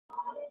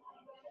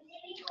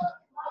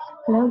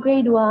Hello,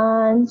 grade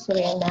 1. So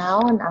we are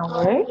now on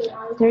our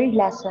third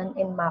lesson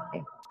in MAPE.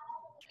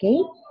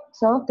 Okay,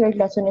 so third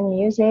lesson in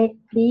music,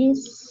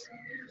 please.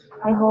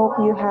 I hope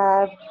you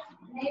have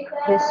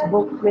this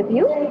book with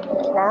you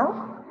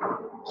now.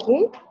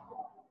 Okay,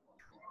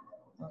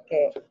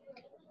 okay.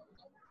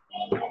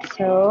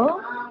 So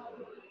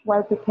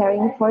while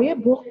preparing for your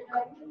book,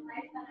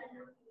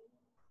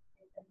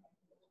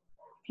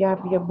 if you have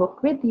your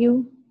book with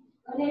you,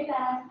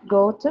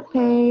 go to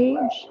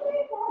page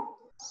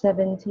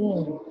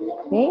 17.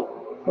 Okay,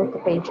 go to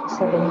page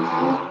 17.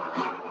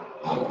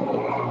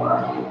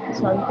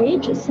 So on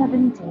page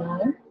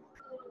 17,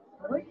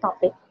 our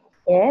topic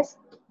is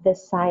the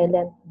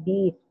silent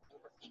beat.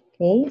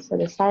 Okay, so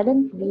the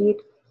silent beat,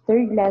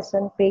 third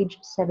lesson, page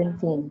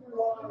 17.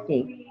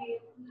 Okay,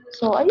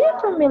 so are you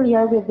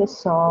familiar with this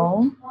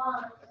song?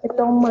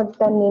 Itong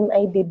magtanim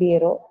ay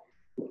bibiro.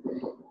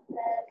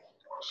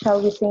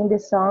 Shall we sing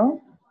this song?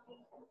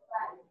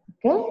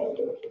 Okay,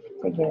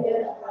 sige.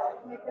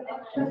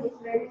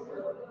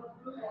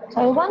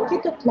 So I want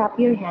you to clap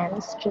your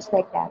hands just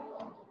like that.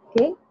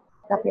 Okay,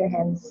 clap your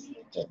hands.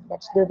 Okay,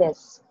 let's do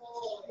this.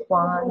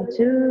 1,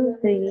 2,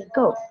 3,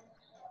 go.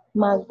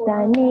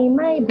 Magtanim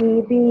ay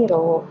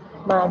bibiro,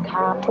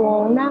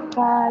 maghapong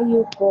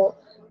nakayuko,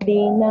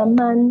 di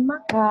naman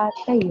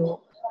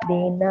makatayo,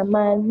 di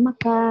naman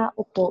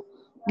makaupo.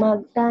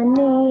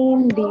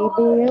 Magtanim,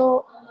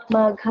 bibiro,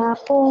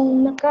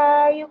 maghapong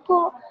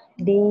nakayuko,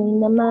 di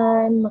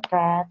naman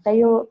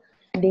makatayo,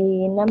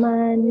 di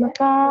naman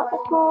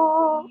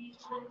makaupo.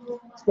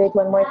 Let's do it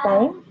one more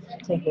time.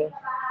 Sige.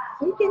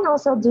 You can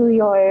also do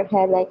your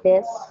head like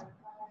this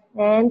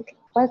and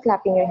while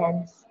clapping your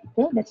hands.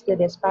 Okay, let's do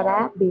this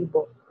para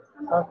bibo.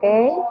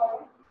 Okay?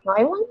 Now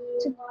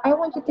I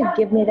want you to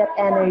give me that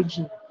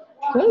energy.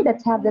 Okay,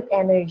 let's have that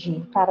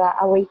energy para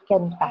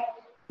awaken ka.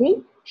 Okay?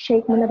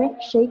 Shake mo na ba?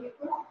 Shake.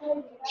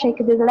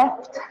 Shake it to the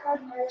left.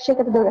 Shake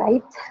it to the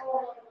right.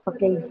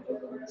 Okay.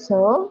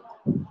 So,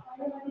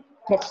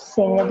 let's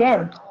sing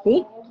again.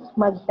 Okay?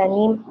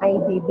 Magtanim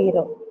ay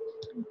bibiro.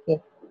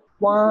 Okay.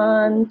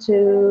 1,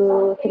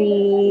 2,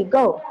 3,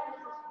 go.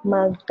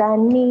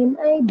 Magtanim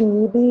ay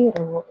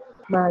bibiro,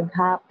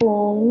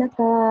 maghapong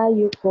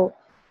nakayuko,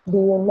 di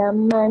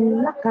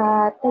naman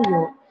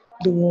nakatayo,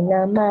 di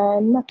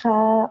naman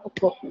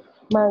makaupo.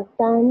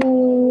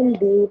 Magtanim,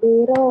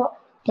 bibiro,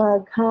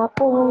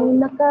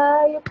 maghapong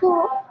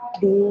nakayuko,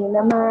 di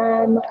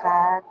naman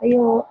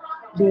makatayo,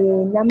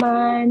 di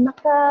naman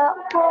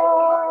makaupo.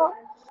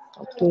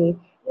 Okay,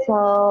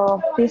 so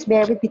please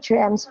bear with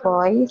Teacher M's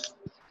voice.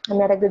 I'm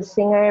not a good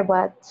singer,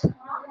 but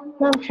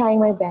I'm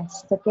trying my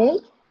best, okay?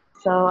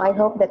 So I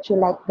hope that you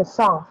like the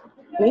song,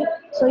 okay?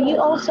 So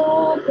you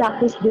also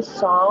practice this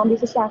song.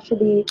 This is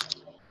actually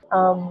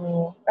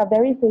a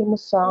very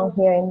famous song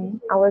here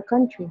in our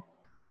country,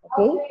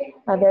 okay?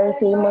 A very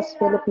famous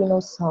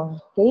Filipino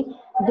song, okay?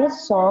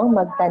 This song,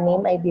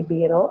 Magtanim ay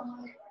Bibiro,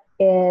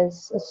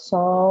 is a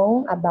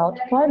song about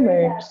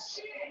farmers.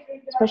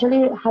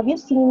 Especially, have you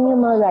seen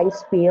yung mga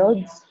rice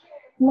fields?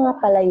 Mga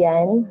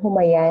palayan,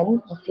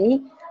 humayan, okay?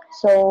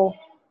 So,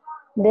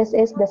 this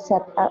is the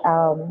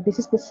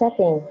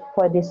setting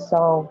for this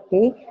song,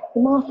 okay?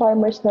 Yung mga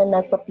farmers na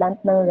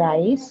nagpa-plant ng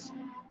rice,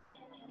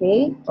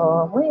 okay?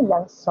 Ngayon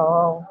lang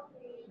song.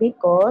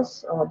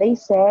 Because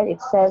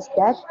it says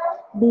that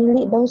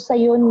dili daw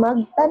sayon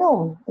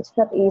magtanom. It's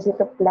not easy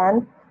to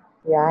plant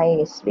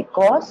rice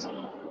because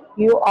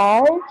you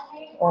are,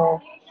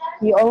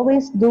 you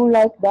always do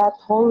like that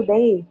whole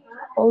day.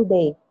 Whole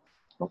day.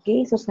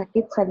 Okay? So,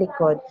 sakit sa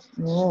likod.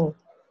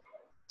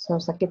 So,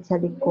 sakit sa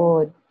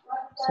likod.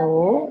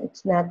 So,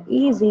 it's not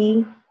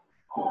easy,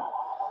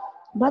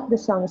 but the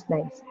song is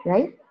nice,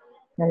 right?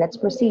 Now, let's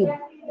proceed.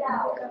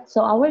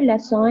 So, our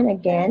lesson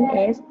again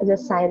is the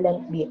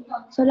silent beat.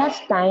 So,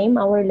 last time,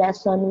 our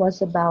lesson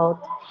was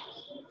about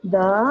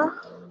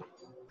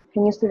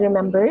can you still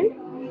remember?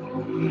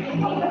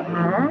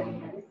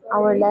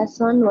 Our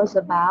lesson was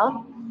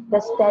about the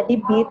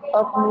steady beat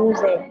of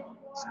music.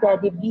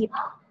 Steady beat.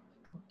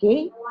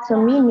 Okay? So,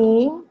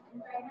 meaning,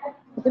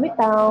 ito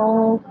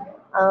bitaw,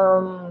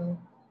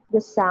 the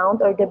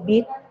sound or the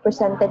beat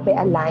presented by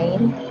a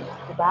line,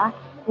 diba?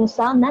 Yung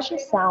sound, na siya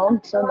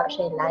sound, so na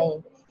siya line.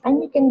 And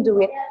you can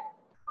do it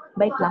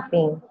by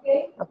clapping.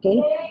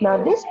 Okay? Now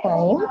this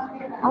time,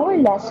 our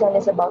lesson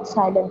is about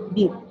silent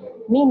beat,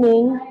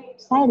 meaning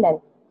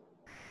silent.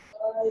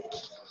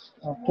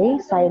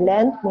 Okay?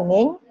 Silent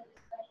meaning,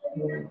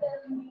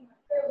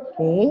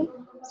 okay?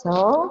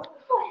 So,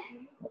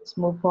 let's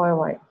move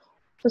forward.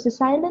 So, sa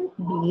silent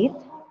beat,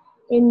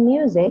 in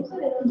music,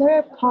 there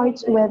are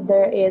parts where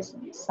there is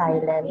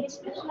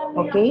silence.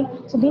 Okay?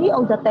 So, dili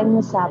all the time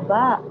na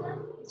saba.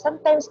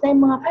 Sometimes, na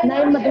yung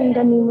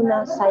madunggan mo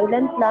na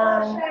silent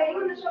lang.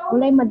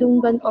 Wala yung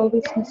madunggan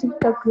always na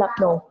simple clap,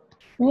 no?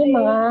 Na yung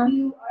mga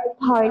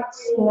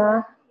parts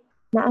na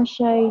naa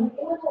siya'y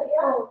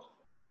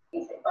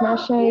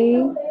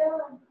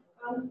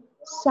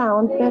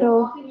sound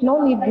pero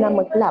no need na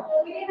mag-clap.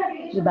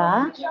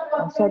 Diba?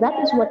 So,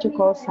 that is what you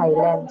call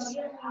silence.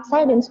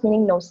 Silence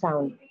meaning no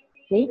sound.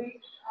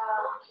 Okay?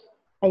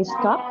 I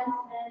stop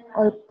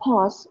or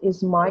pause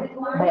is marked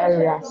by a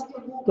rest.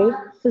 Okay?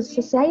 So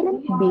sa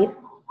silent beat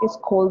is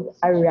called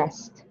a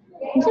rest.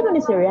 Kasi man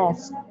is a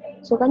rest.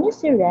 So can you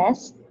see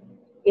rest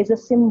is a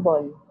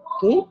symbol.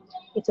 Okay?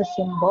 It's a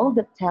symbol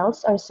that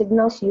tells or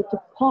signals you to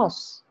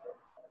pause,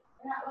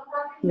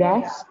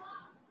 rest,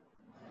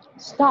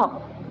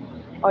 stop,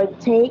 or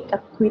take a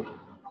quick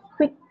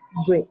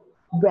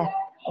breath.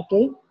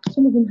 Okay?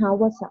 So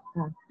maginhawa sa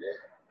ka.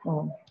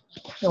 Oh.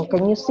 No,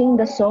 can you sing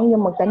the song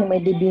yung magtanim ay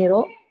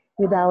dibiro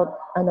without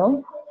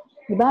ano?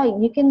 Diba?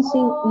 You can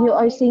sing, you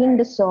are singing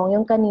the song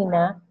yung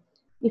kanina.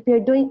 If you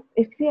are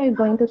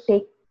going to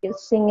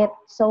sing it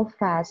so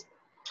fast,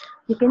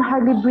 you can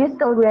hardly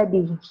breathe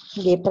already.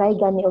 Okay, try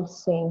gani og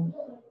sing.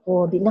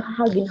 Oh, di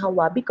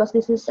nakakaginhawa because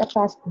this is a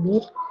fast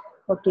beat.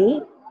 Okay?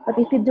 But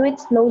if you do it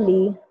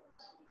slowly,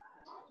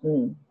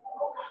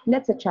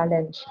 that's a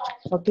challenge.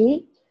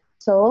 Okay?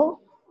 So,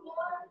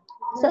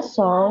 sa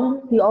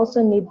song, you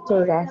also need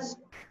to rest.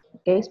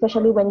 Okay?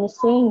 Especially when you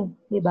sing.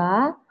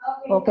 Diba?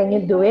 Or can you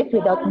do it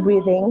without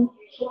breathing?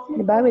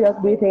 Diba?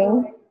 Without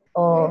breathing.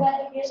 Oh.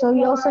 So,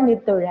 you also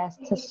need to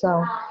rest sa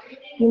song.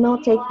 You know,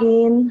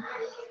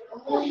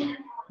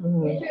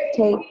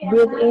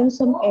 breathe in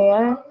some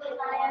air,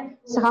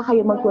 saka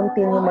kayo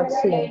mag-continue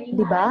mag-sing,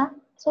 di ba?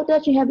 So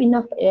that you have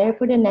enough air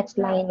for the next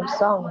line of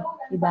song,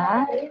 di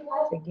ba?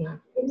 Sige.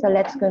 So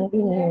let's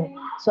continue.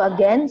 So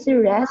again, si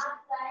rest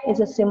is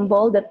a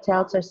symbol that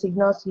tells or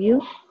signals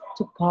you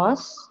to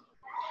pause,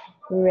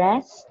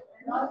 rest,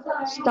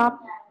 stop,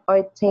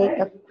 or take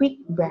a quick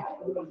breath.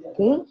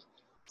 Okay?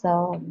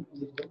 So,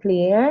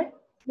 clear?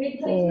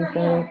 Okay,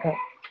 very good.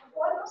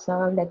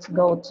 So let's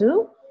go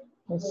to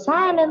the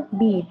silent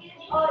beat.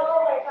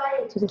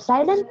 So the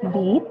silent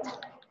beat,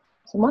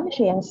 so mo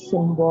siya yung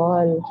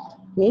symbol.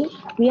 Okay?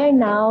 We are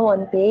now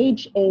on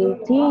page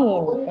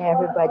 18.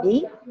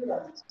 Everybody,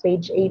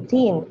 page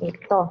 18.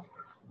 Ito.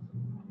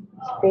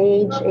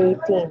 Page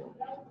 18.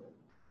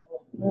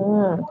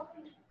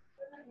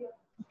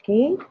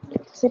 Okay?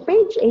 Sa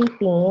page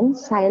 18,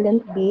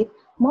 silent beat,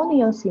 mo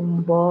yung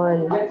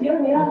symbol.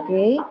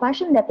 Okay?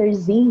 Fashion letter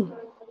Z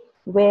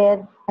with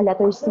a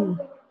letter C.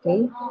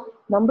 Okay?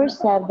 Number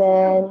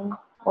 7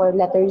 or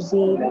letter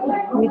Z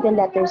with the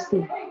letter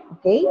C.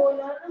 Okay?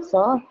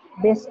 So,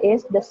 this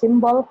is the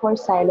symbol for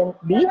silent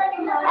beat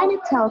and it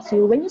tells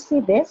you when you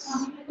see this,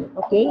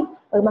 okay,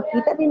 or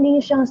makita din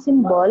niyo siyang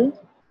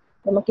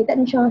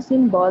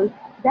symbol,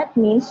 that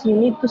means you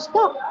need to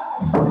stop.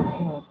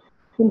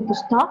 You need to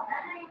stop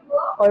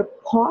or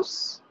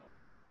pause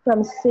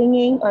from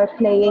singing or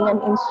playing an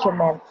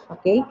instrument.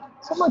 Okay?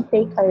 So,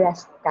 mag-take a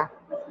rest ka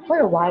for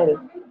a while.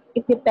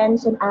 It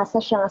depends on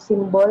asa siya nga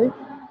symbol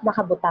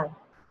nakabutang.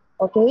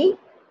 Okay?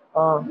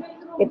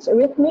 Its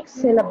rhythmic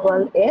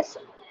syllable is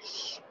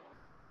sh.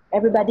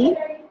 Everybody?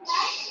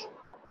 Sh.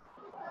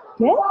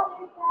 Okay?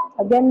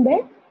 Again,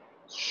 be?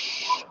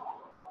 Sh.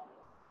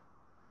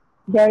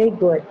 Very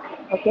good.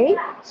 Okay?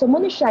 So,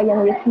 muna siya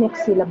yung rhythmic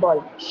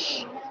syllable.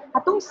 Sh.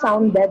 Atong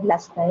sounded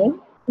last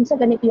time, kung sa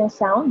ganito yung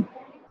sound,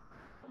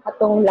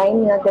 atong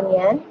line nga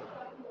ganyan,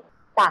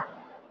 ta.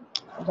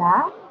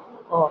 Diba?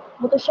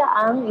 Muto siya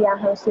ang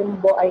iyahang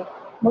symbol ay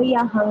mo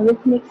iyahang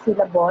rhythmic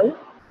syllable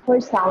for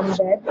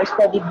sounded or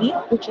steady beat,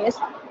 which is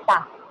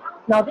ta.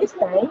 Now this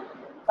time,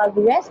 pag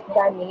rest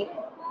ganit,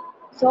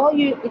 so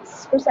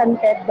it's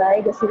presented by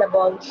the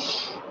syllable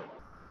sh.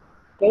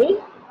 Okay?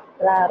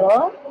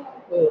 Klaro?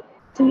 Okay.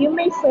 So you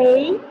may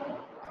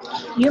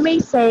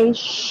say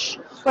sh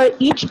for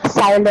each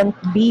silent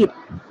beat.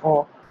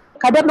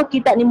 Kada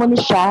makita nimo ni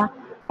siya,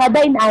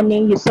 kada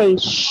inani you say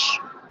sh.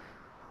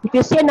 If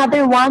you see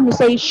another one, you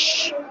say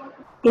shh.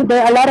 If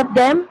there are a lot of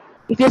them,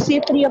 if you see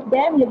 3 of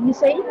them, you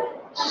say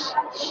shh,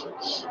 shh,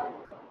 shh.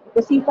 If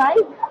you see 5,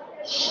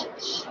 shh,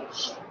 shh,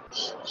 shh,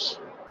 shh, shh.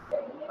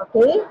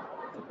 Okay?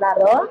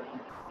 Claro?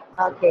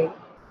 Okay.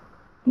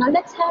 Now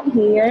let's have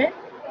here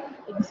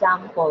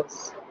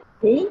examples.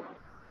 Okay?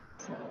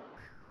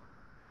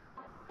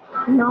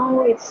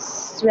 Now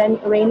it's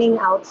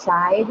raining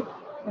outside.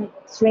 And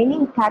it's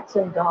raining cats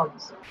and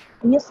dogs.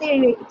 When you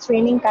say it's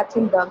raining cats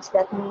and dogs,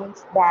 that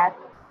means that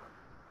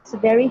it's a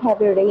very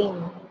heavy rain,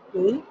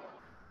 okay?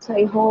 So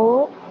I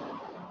hope,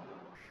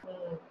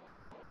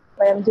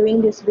 when I'm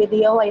doing this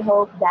video, I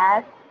hope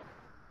that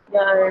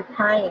you're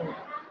fine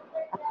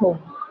at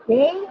home,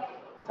 okay?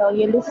 So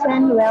you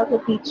listen well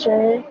to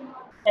teacher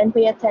and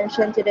pay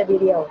attention to the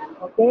video,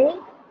 okay?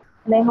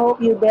 And I hope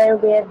you bear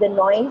with the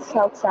noise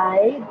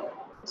outside.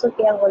 It's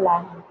okay ang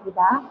ulan, di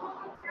ba?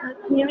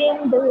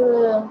 Hearing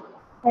the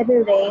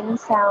heavy rain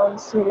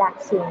sounds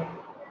relaxing,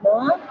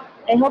 no?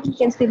 I hope you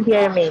can still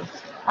hear me.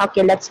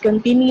 Okay, let's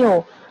continue.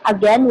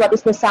 Again, what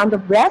is the sound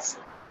of rest?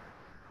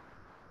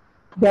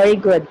 Very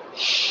good.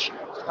 Shh.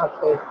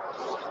 Okay.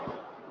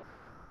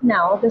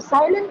 Now, the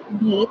silent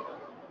beat,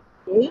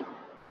 okay?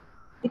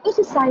 Because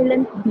the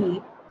silent beat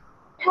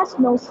has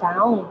no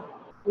sound,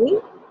 okay?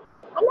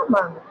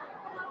 Alamang.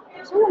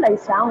 So, walay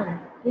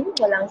sound. Okay?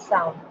 Walang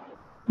sound.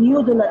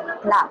 You do not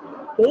clap,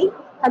 okay?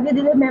 Have you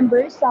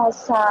remember sa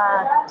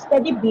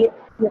steady beat,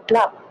 you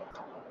clap.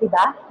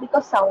 Diba?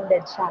 Because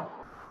sounded siya.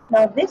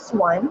 Now this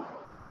one,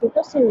 ito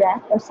si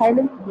rest or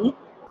silent beat,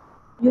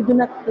 you do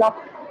not clap.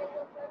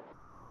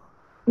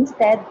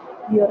 Instead,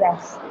 you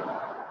rest.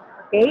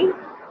 Okay?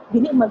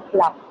 Dili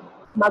mag-clap.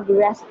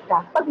 Mag-rest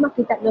ka. Pag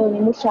makita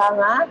mo siya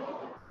nga,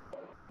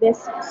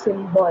 this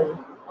symbol.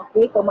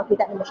 Okay? Kung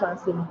makita mo siya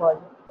ang symbol.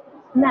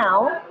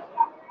 Now,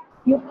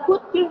 you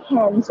put your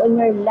hands on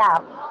your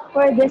lap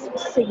for this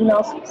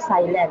signals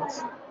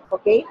silence.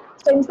 Okay?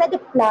 So instead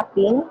of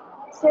clapping,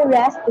 si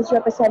rest is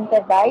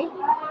represented by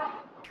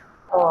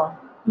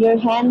your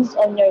hands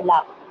on your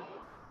lap.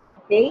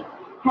 Okay?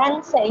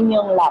 Hands sa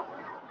inyong lap.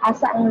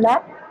 Asa ang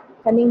lap?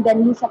 Kaning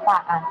ganhi sa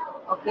paa.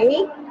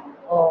 Okay?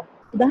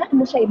 Dahan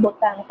mo siya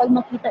ibutang. Pag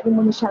makita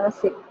mo siya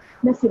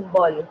na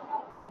symbol.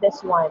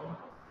 This one.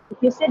 If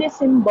you see the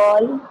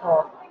symbol,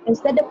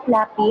 instead of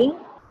clapping,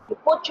 you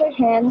put your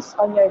hands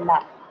on your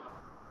lap.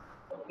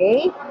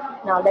 Okay?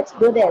 Now, let's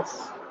do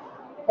this.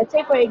 Let's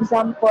say, for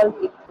example,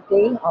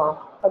 okay,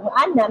 pag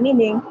maana,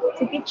 meaning,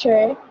 si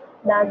teacher,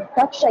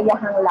 nag-touch siya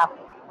yahang lap.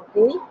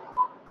 Okay?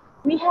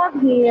 We have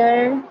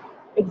here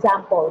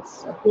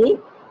examples. Okay?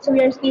 So,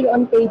 we are still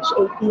on page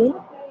 18.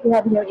 We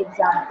have here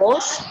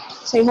examples.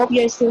 So, I hope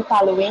you're still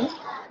following.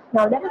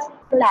 Now, let us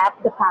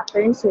clap the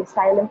patterns with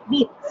silent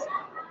beats.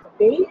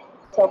 Okay?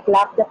 So,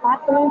 clap the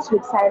patterns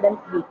with silent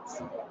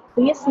beats. So,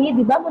 you see,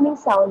 di ba muning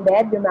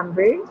sounded,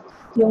 remember?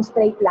 Yung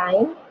straight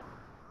line.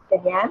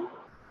 Ganyan.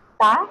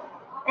 Ta.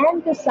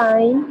 And the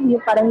sign,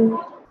 yung parang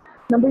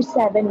number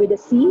 7 with a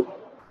C.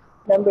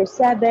 Number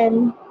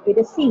 7 with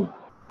a C.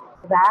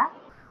 Diba?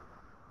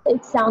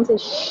 It sounds a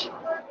sh,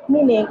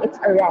 meaning it's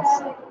a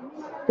rest.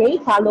 Okay?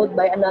 Followed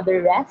by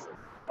another rest.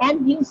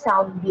 And yung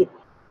sound beat.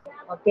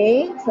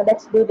 Okay? So,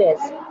 let's do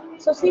this.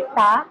 So, si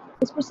ta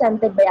is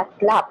presented by a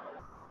clap.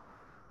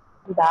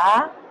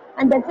 Diba?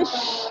 And then the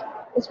sh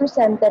is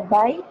presented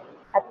by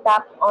a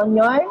tap on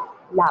your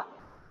lap.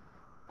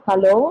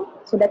 Follow?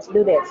 So let's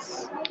do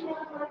this.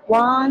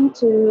 1,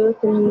 2,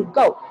 3,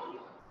 go.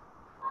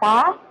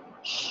 Ta,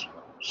 sh,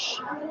 sh,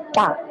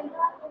 ta.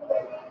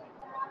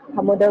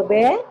 Kamu daw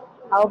be?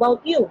 How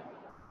about you?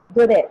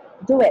 Do it.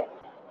 Do it.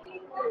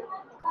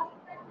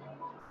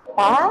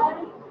 Ta,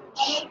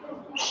 sh,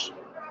 sh,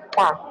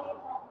 ta.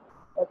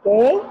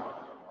 Okay?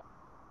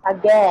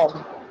 Again.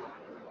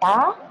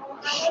 Ta,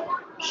 sh,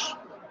 sh,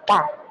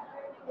 ta.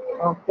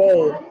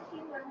 Okay.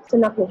 So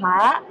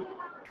nakuha?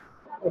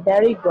 Okay,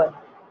 very good.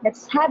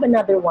 Let's have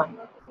another one.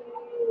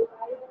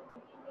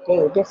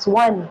 Okay, just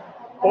one.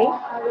 Okay?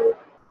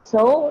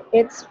 So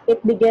it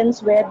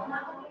begins with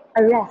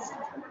a rest,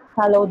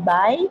 followed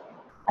by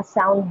a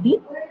sound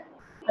beat,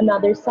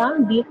 another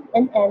sound beat,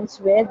 and ends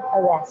with a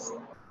rest.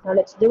 Now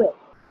let's do it.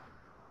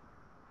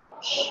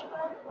 Sh,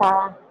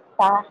 ta,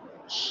 ta,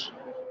 sh.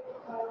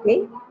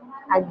 Okay?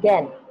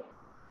 Again.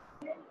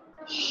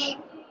 Sh,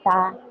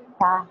 ta,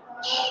 ta,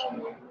 sh.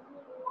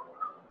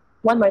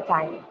 One more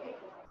time.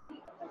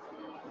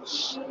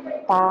 Sh,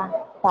 ta,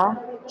 ta,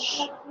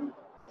 sh.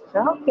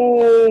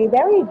 Okay,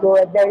 very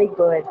good, very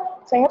good.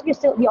 So I hope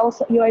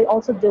you are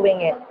also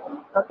doing it.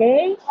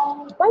 Okay?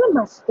 Para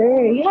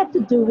master, you have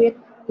to do it.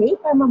 Okay,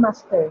 para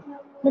master.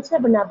 Let's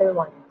have another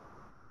one.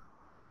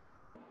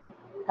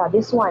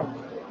 This one.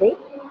 Okay?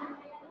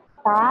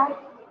 Ta.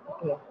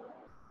 Okay.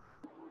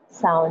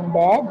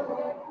 Sounded.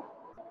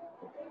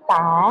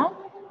 Ta.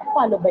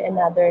 Followed by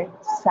another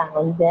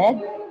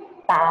sounded.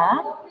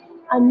 Ta.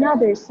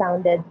 Another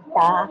sounded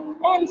ta.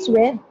 Ends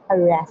with a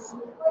rest.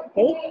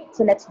 Okay?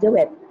 So let's do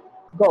it.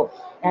 Go.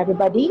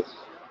 Everybody.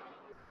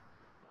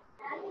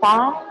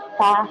 Ta,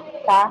 ta,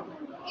 ta,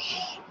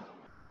 sh.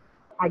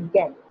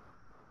 Again.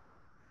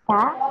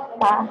 Ta,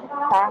 ta,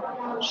 ta,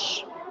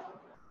 sh.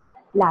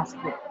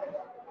 Lastly.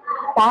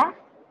 Ta,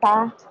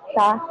 ta,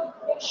 ta,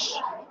 sh.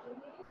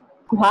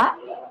 Kuha?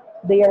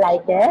 Do you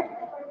like it?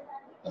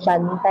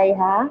 Bantay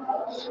ha?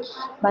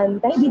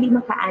 Bantay, dili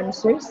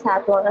maka-answer sa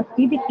atong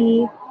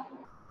activity.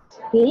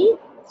 Okay?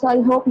 So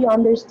I hope you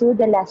understood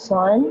the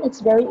lesson.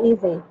 It's very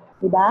easy.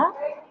 Diba?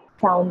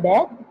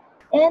 Sounded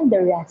and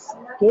the rest.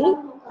 Okay?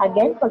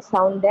 Again, pag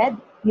sounded,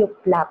 you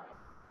clap.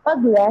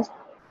 Pag rest,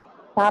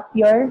 tap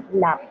your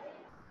lap.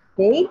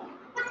 Okay?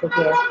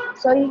 Sige.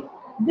 So,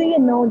 do you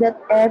know that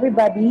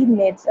everybody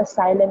needs a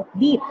silent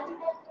beat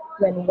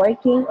when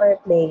working or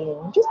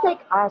playing? Just like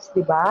us,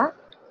 di ba?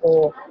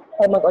 O,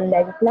 pag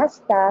mag-online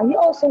class ka,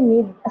 you also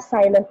need a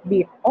silent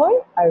beat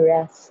or a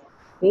rest.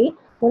 Okay?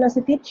 Muna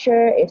si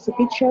teacher, if si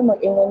teacher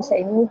mag-ingon sa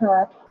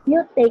inyuha,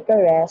 you take a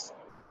rest.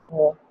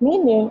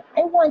 Meaning,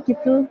 I want you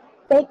to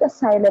take a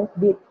silent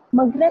beat.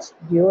 Mag-rest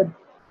yun.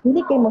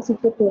 Hindi kayo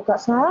magsitutuka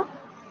sa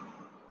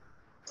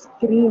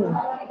screen.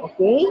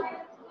 Okay?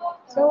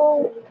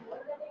 So,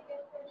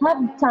 have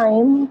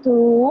time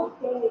to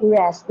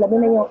rest. Labi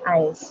na yung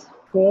eyes.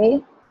 Okay?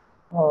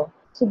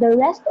 So, the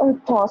rest or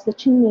pause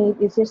that you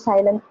need is your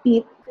silent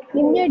beat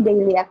in your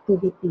daily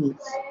activities.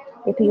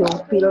 If you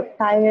feel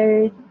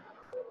tired,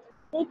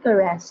 take a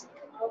rest.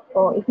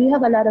 Or if you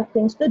have a lot of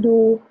things to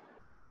do,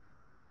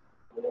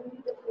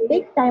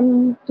 take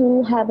time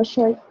to have a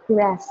short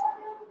rest.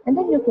 And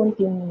then you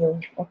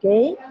continue.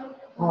 Okay?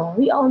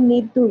 We all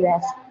need to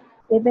rest,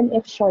 even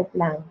if short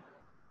lang.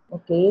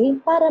 Okay?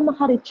 Para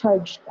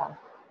maka-recharge ka.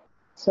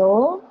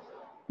 So,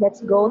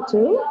 let's go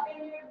to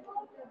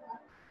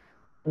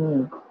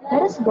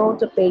let us go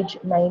to page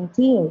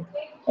 19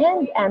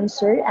 and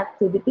answer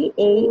activity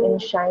A and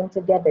shine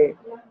together.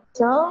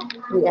 So,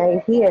 we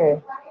are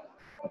here.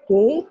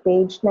 Okay,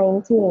 page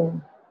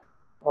 19.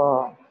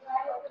 Oh,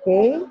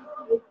 okay.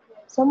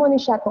 So, muna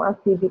siya itong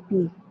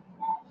activity.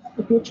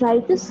 If you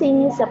try to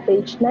see sa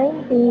page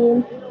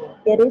 19,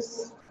 it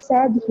is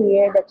said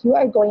here that you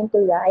are going to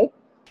write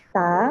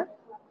ta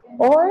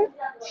or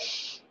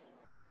sh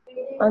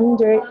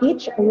under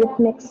each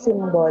rhythmic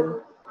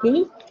symbol.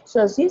 Okay?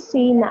 So as you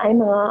see na ay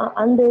mga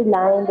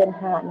underline then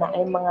ha, na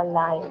ay mga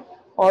line.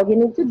 All you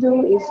need to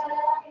do is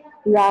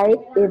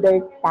write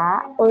either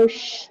ta or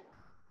sh.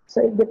 So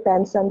it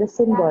depends on the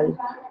symbol.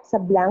 Sa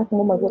blank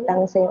mo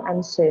magutang sa yung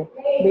answer.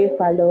 Do you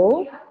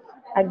follow?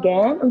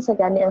 Again, unsa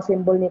gani ang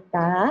symbol ni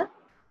ta?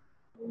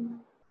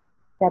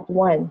 That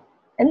one.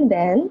 And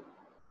then,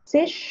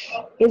 Sish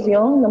is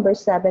yung number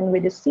 7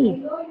 with the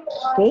C.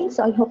 Okay,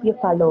 so I hope you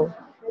follow.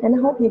 And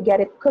I hope you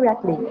get it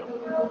correctly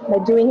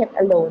by doing it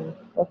alone.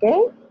 Okay?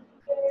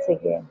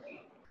 Sige.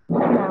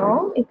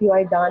 Now, if you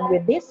are done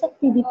with this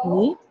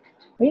activity,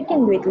 or you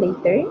can do it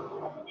later,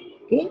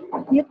 okay,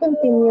 you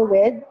continue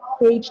with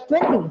page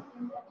 20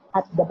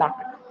 at the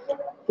back.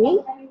 Okay,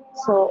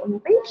 so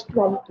on page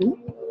 20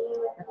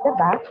 at the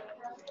back,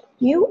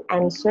 you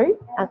answer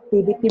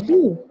activity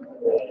B.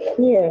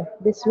 Here,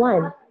 this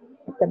one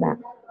at the back.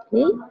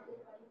 Okay,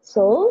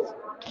 so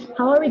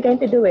how are we going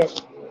to do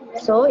it?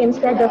 So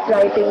instead of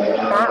writing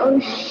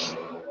taon,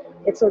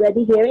 it's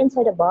already here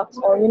inside the box.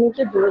 All you need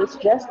to do is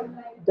just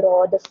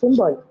draw the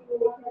symbol.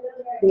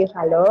 Do you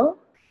follow?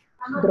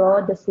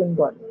 Draw the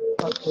symbol.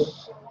 Okay.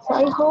 So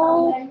I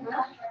hope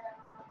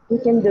you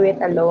can do it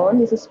alone.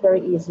 This is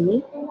very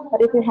easy.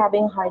 But if you're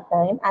having a hard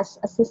time, ask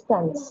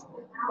assistance.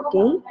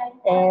 Okay?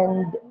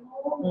 And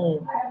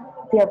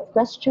if you have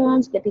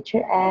questions, the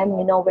teacher M,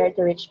 you know where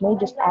to reach me.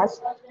 Just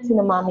ask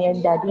sino mommy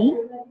and daddy.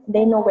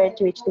 They know where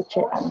to reach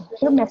teacher M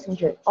through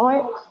messenger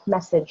or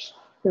message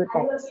through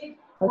text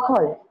or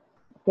call.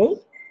 Okay?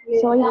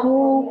 So I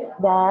hope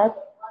that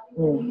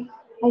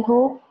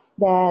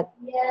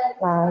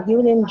you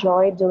will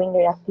enjoy doing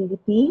your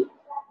activity.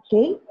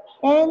 Okay?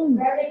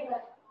 And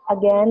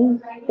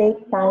again,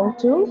 take time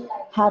to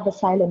have a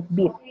silent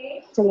beat.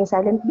 So yung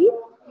silent beat,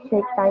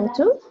 take time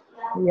to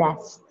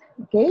rest.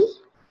 Okay?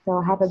 So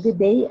have a good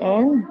day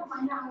and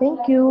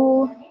thank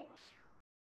you.